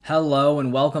Hello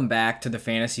and welcome back to the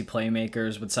Fantasy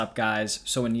Playmakers. What's up, guys?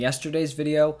 So in yesterday's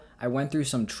video, I went through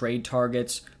some trade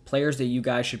targets, players that you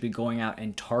guys should be going out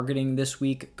and targeting this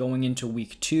week going into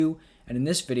week 2. And in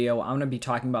this video, I'm going to be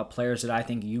talking about players that I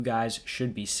think you guys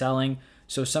should be selling.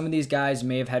 So some of these guys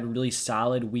may have had really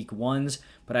solid week 1s,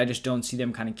 but I just don't see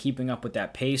them kind of keeping up with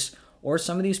that pace. Or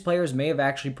some of these players may have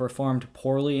actually performed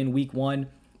poorly in week 1,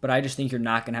 but I just think you're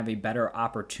not going to have a better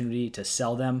opportunity to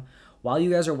sell them. While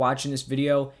you guys are watching this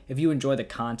video, if you enjoy the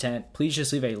content, please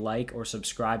just leave a like or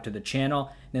subscribe to the channel,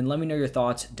 and then let me know your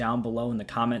thoughts down below in the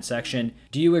comment section.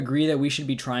 Do you agree that we should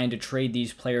be trying to trade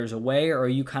these players away, or are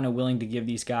you kind of willing to give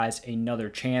these guys another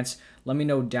chance? Let me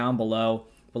know down below,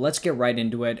 but let's get right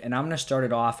into it, and I'm going to start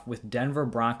it off with Denver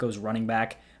Broncos running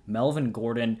back Melvin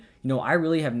Gordon. I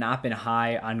really have not been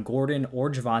high on Gordon or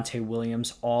Javonte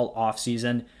Williams all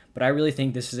offseason, but I really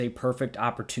think this is a perfect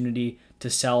opportunity to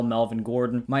sell Melvin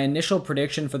Gordon. My initial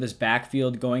prediction for this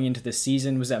backfield going into the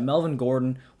season was that Melvin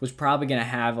Gordon was probably going to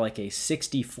have like a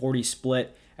 60-40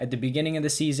 split at the beginning of the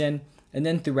season, and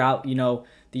then throughout,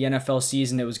 the NFL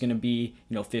season it was going to be,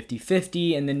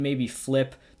 50-50, and then maybe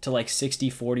flip to like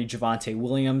 60-40 Javonte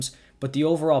Williams. But the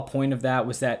overall point of that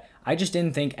was that I just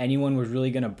didn't think anyone was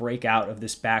really going to break out of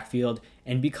this backfield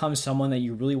and become someone that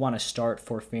you really want to start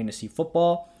for fantasy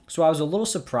football. So I was a little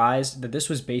surprised that this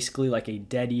was basically like a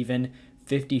dead even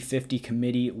 50-50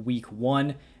 committee week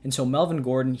 1. And so Melvin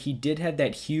Gordon, he did have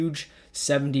that huge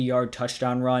 70-yard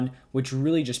touchdown run, which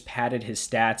really just padded his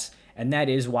stats. And that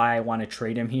is why I want to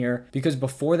trade him here, because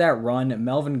before that run,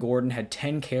 Melvin Gordon had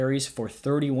 10 carries for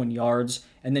 31 yards,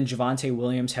 and then Javonte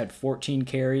Williams had 14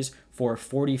 carries for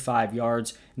 45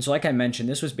 yards. And so like I mentioned,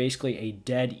 this was basically a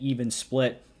dead even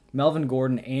split. Melvin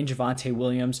Gordon and Javonte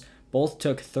Williams both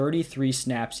took 33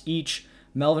 snaps each.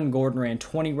 Melvin Gordon ran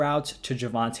 20 routes to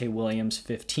Javonte Williams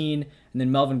 15, and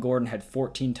then Melvin Gordon had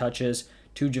 14 touches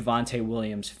to Javonte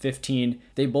Williams 15.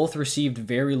 They both received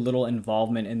very little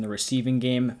involvement in the receiving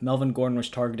game. Melvin Gordon was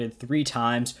targeted 3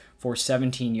 times for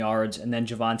 17 yards, and then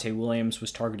Javonte Williams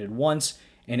was targeted once,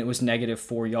 and it was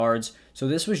 -4 yards. So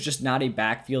this was just not a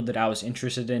backfield that I was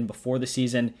interested in before the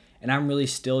season, and I'm really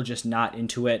still just not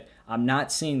into it. I'm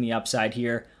not seeing the upside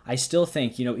here. I still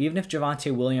think, even if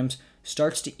Javonte Williams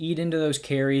starts to eat into those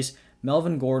carries,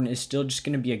 Melvin Gordon is still just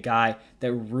going to be a guy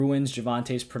that ruins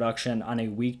Javonte's production on a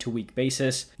week-to-week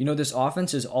basis. This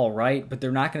offense is all right, but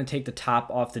they're not going to take the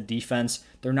top off the defense.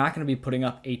 They're not going to be putting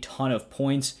up a ton of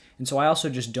points, and so I also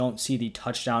just don't see the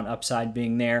touchdown upside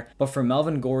being there. But for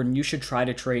Melvin Gordon, you should try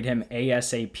to trade him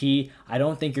ASAP. I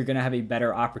don't think you're going to have a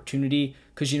better opportunity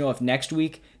because, if next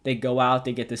week they go out,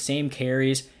 they get the same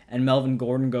carries, and Melvin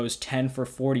Gordon goes 10 for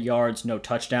 40 yards, no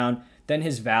touchdown, then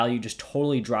his value just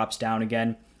totally drops down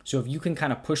again. So if you can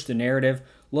kind of push the narrative,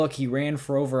 look, he ran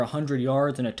for over 100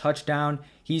 yards and a touchdown,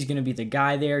 he's going to be the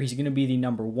guy there, he's going to be the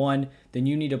number one, then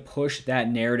you need to push that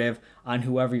narrative on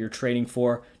whoever you're trading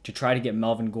for to try to get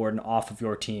Melvin Gordon off of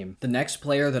your team. The next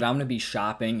player that I'm going to be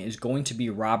shopping is going to be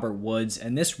Robert Woods,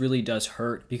 and this really does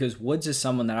hurt because Woods is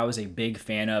someone that I was a big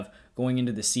fan of going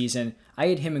into the season. I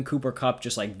had him and Cooper Kupp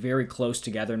just like very close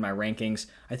together in my rankings.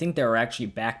 I think they were actually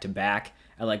back-to-back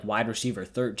at like wide receiver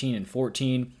 13 and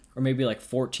 14, or maybe like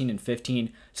 14 and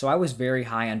 15. So I was very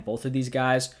high on both of these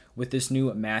guys with this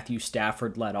new Matthew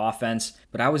Stafford-led offense,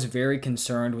 but I was very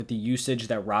concerned with the usage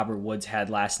that Robert Woods had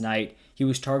last night. He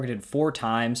was targeted 4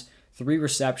 times, 3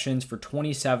 receptions for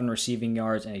 27 receiving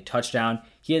yards and a touchdown.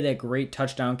 He had that great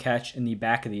touchdown catch in the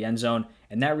back of the end zone,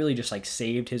 and that really just like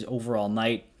saved his overall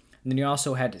night. And then he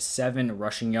also had 7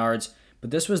 rushing yards. But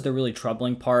this was the really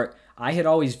troubling part. I had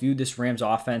always viewed this Rams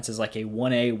offense as like a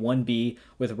 1A, 1B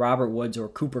with Robert Woods or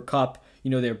Cooper Kupp.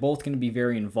 They're both going to be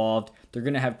very involved. They're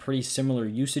going to have pretty similar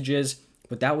usages,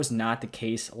 but that was not the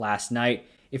case last night.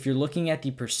 If you're looking at the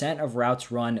percent of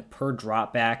routes run per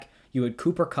dropback, you had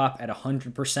Cooper Kupp at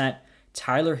 100%,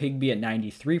 Tyler Higbee at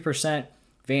 93%,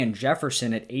 Van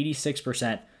Jefferson at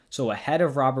 86%, so ahead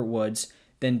of Robert Woods,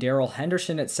 then Darrell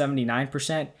Henderson at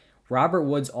 79%, Robert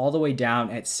Woods all the way down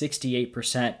at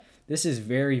 68%. This is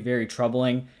very, very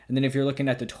troubling. And then if you're looking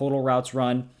at the total routes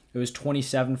run, it was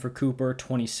 27 for Cooper,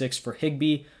 26 for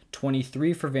Higbee,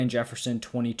 23 for Van Jefferson,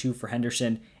 22 for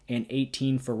Henderson, and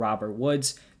 18 for Robert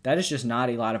Woods. That is just not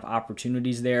a lot of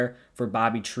opportunities there for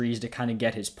Bobby Trees to kind of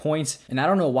get his points. And I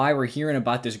don't know why we're hearing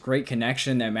about this great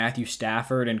connection that Matthew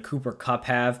Stafford and Cooper Kupp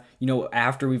have,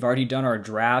 after we've already done our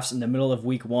drafts in the middle of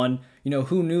week 1.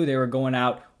 Who knew they were going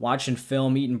out, watching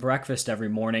film, eating breakfast every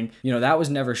morning? That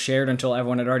was never shared until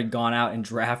everyone had already gone out and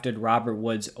drafted Robert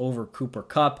Woods over Cooper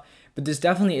Kupp. but this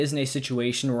definitely isn't a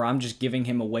situation where I'm just giving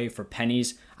him away for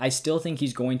pennies. I still think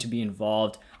he's going to be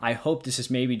involved. I hope this is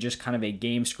maybe just kind of a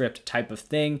game script type of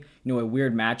thing, a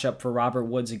weird matchup for Robert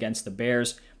Woods against the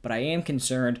Bears, but I am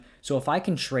concerned. So if I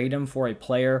can trade him for a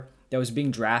player that was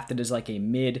being drafted as like a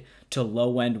mid to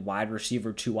low end wide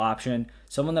receiver 2 option,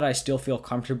 someone that I still feel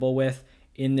comfortable with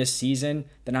in this season,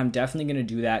 then I'm definitely going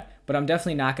to do that. But I'm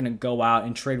definitely not going to go out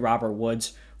and trade Robert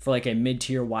Woods for like a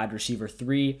mid-tier wide receiver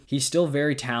 3. He's still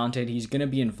very talented. He's going to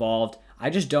be involved. I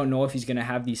just don't know if he's going to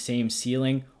have the same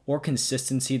ceiling or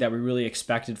consistency that we really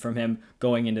expected from him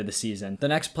going into the season. The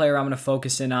next player I'm going to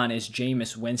focus in on is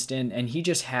Jameis Winston, and he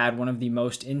just had one of the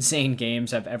most insane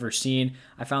games I've ever seen.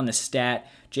 I found the stat.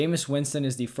 Jameis Winston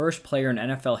is the first player in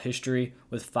NFL history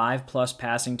with 5+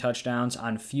 passing touchdowns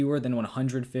on fewer than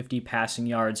 150 passing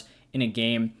yards in a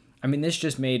game. I mean, this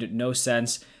just made no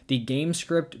sense. The game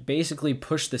script basically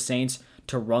pushed the Saints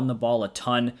to run the ball a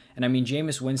ton. And I mean,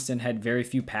 Jameis Winston had very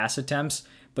few pass attempts,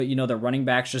 but the running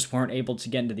backs just weren't able to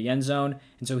get into the end zone.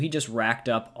 And so he just racked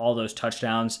up all those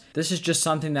touchdowns. This is just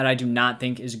something that I do not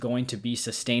think is going to be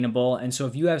sustainable. And so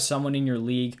if you have someone in your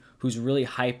league who's really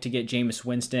hyped to get Jameis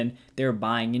Winston, they're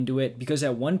buying into it because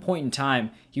at one point in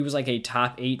time, he was like a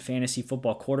top 8 fantasy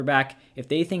football quarterback. If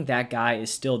they think that guy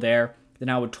is still there, then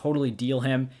I would totally deal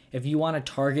him. If you want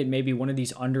to target maybe one of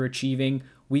these underachieving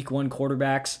week 1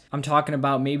 quarterbacks, I'm talking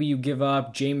about maybe you give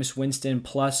up Jameis Winston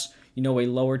plus, a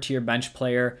lower tier bench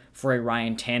player for a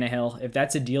Ryan Tannehill. If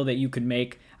that's a deal that you could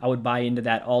make, I would buy into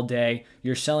that all day.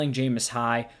 You're selling Jameis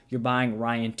high, you're buying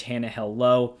Ryan Tannehill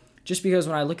low. Just because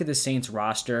when I look at the Saints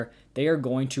roster, they are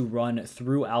going to run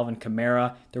through Alvin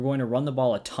Kamara. They're going to run the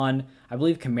ball a ton. I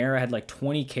believe Kamara had like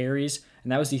 20 carries,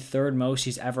 and that was the 3rd most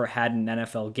he's ever had in an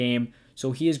NFL game.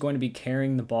 So he is going to be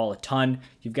carrying the ball a ton.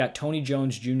 You've got Tony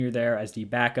Jones Jr. there as the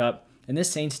backup. And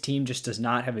this Saints team just does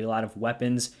not have a lot of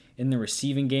weapons in the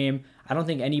receiving game. I don't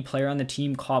think any player on the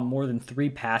team caught more than 3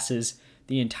 passes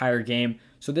the entire game.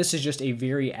 So this is just a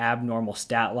very abnormal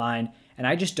stat line. And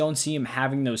I just don't see him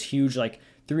having those huge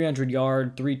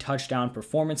 300-yard, 3-touchdown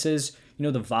performances.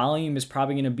 The volume is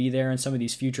probably going to be there in some of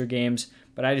these future games,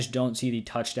 but I just don't see the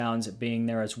touchdowns being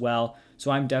there as well. So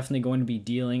I'm definitely going to be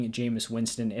dealing Jameis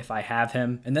Winston if I have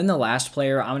him. And then the last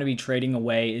player I'm going to be trading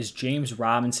away is James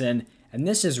Robinson. And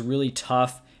this is really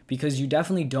tough because you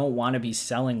definitely don't want to be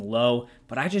selling low,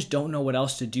 but I just don't know what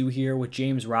else to do here with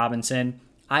James Robinson.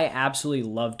 I absolutely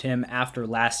loved him after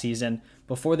last season.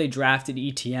 Before they drafted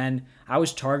ETN, I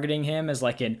was targeting him as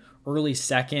like an early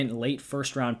 2nd, late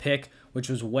 1st round pick, which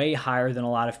was way higher than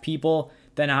a lot of people.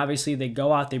 Then obviously they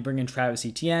go out, they bring in Travis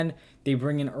Etienne, they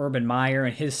bring in Urban Meyer,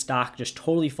 and his stock just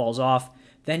totally falls off.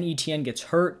 Then Etienne gets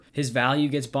hurt, his value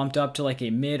gets bumped up to like a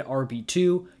mid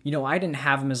RB2. I didn't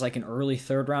have him as like an early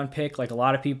 3rd round pick like a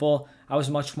lot of people. I was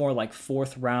much more like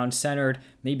 4th round centered,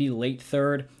 maybe late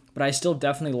 3rd. But I still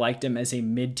definitely liked him as a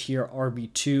mid-tier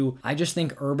RB2. I just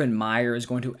think Urban Meyer is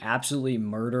going to absolutely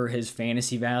murder his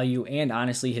fantasy value and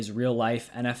honestly his real-life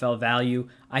NFL value.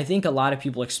 I think a lot of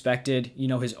people expected,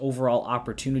 his overall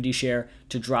opportunity share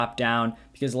to drop down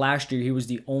because last year he was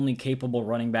the only capable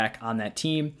running back on that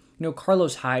team.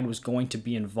 Carlos Hyde was going to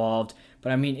be involved,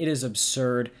 but I mean, it is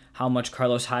absurd how much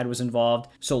Carlos Hyde was involved.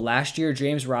 So last year,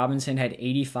 James Robinson had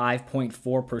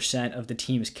 85.4% of the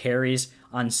team's carries.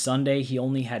 On Sunday, he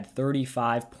only had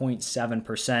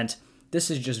 35.7%. This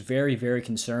is just very, very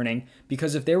concerning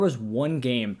because if there was one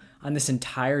game on this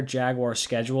entire Jaguar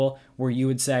schedule where you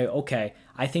would say, okay,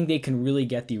 I think they can really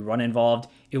get the run involved,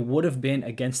 it would have been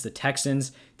against the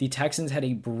Texans. The Texans had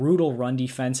a brutal run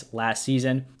defense last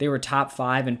season. They were top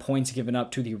 5 in points given up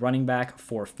to the running back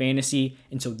for fantasy,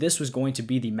 and so this was going to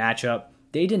be the matchup.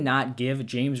 They did not give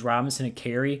James Robinson a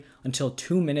carry until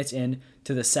 2 minutes in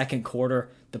to the 2nd quarter.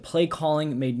 The play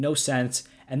calling made no sense,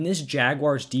 and this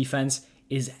Jaguars defense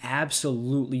is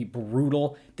absolutely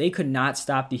brutal. They could not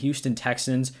stop the Houston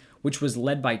Texans, which was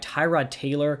led by Tyrod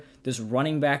Taylor, this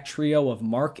running back trio of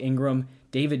Mark Ingram,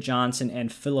 David Johnson,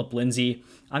 and Phillip Lindsay.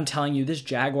 I'm telling you, this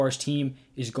Jaguars team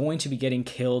is going to be getting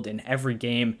killed in every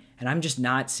game, and I'm just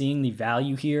not seeing the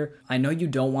value here. I know you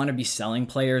don't want to be selling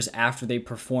players after they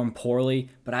perform poorly,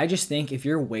 but I just think if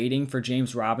you're waiting for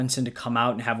James Robinson to come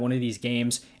out and have one of these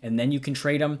games and then you can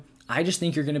trade him, I just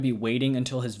think you're going to be waiting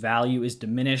until his value is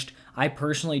diminished. I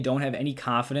personally don't have any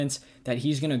confidence that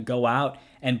he's going to go out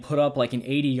and put up like an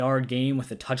 80-yard game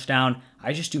with a touchdown.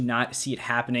 I just do not see it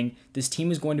happening. This team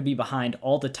is going to be behind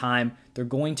all the time. They're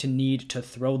going to need to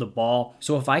throw the ball.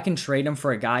 So if I can trade him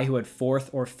for a guy who had 4th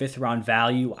or 5th round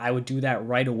value, I would do that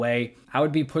right away. I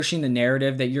would be pushing the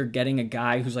narrative that you're getting a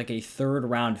guy who's like a 3rd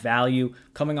round value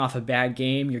coming off a bad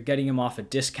game. You're getting him off a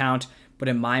discount. But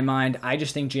in my mind, I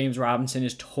just think James Robinson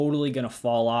is totally going to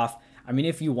fall off I mean,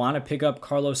 if you want to pick up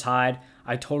Carlos Hyde,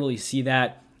 I totally see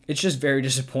that. It's just very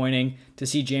disappointing to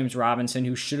see James Robinson,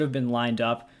 who should have been lined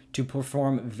up to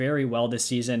perform very well this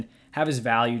season, have his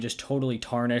value just totally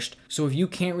tarnished. So if you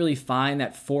can't really find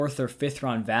that 4th or 5th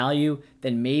round value,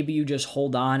 then maybe you just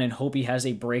hold on and hope he has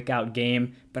a breakout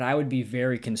game. But I would be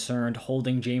very concerned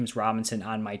holding James Robinson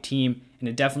on my team, and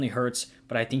it definitely hurts,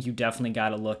 but I think you definitely got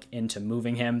to look into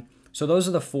moving him. So those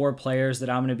are the 4 players that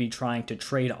I'm going to be trying to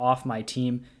trade off my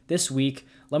team this week.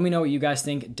 Let me know what you guys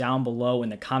think down below in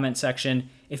the comment section.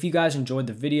 If you guys enjoyed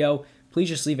the video, please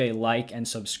just leave a like and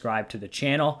subscribe to the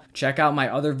channel. Check out my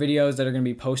other videos that are going to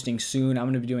be posting soon. I'm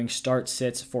going to be doing start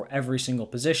sits for every single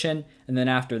position. And then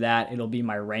after that, it'll be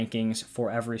my rankings for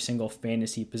every single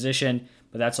fantasy position.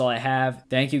 But that's all I have.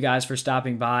 Thank you guys for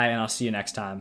stopping by, and I'll see you next time.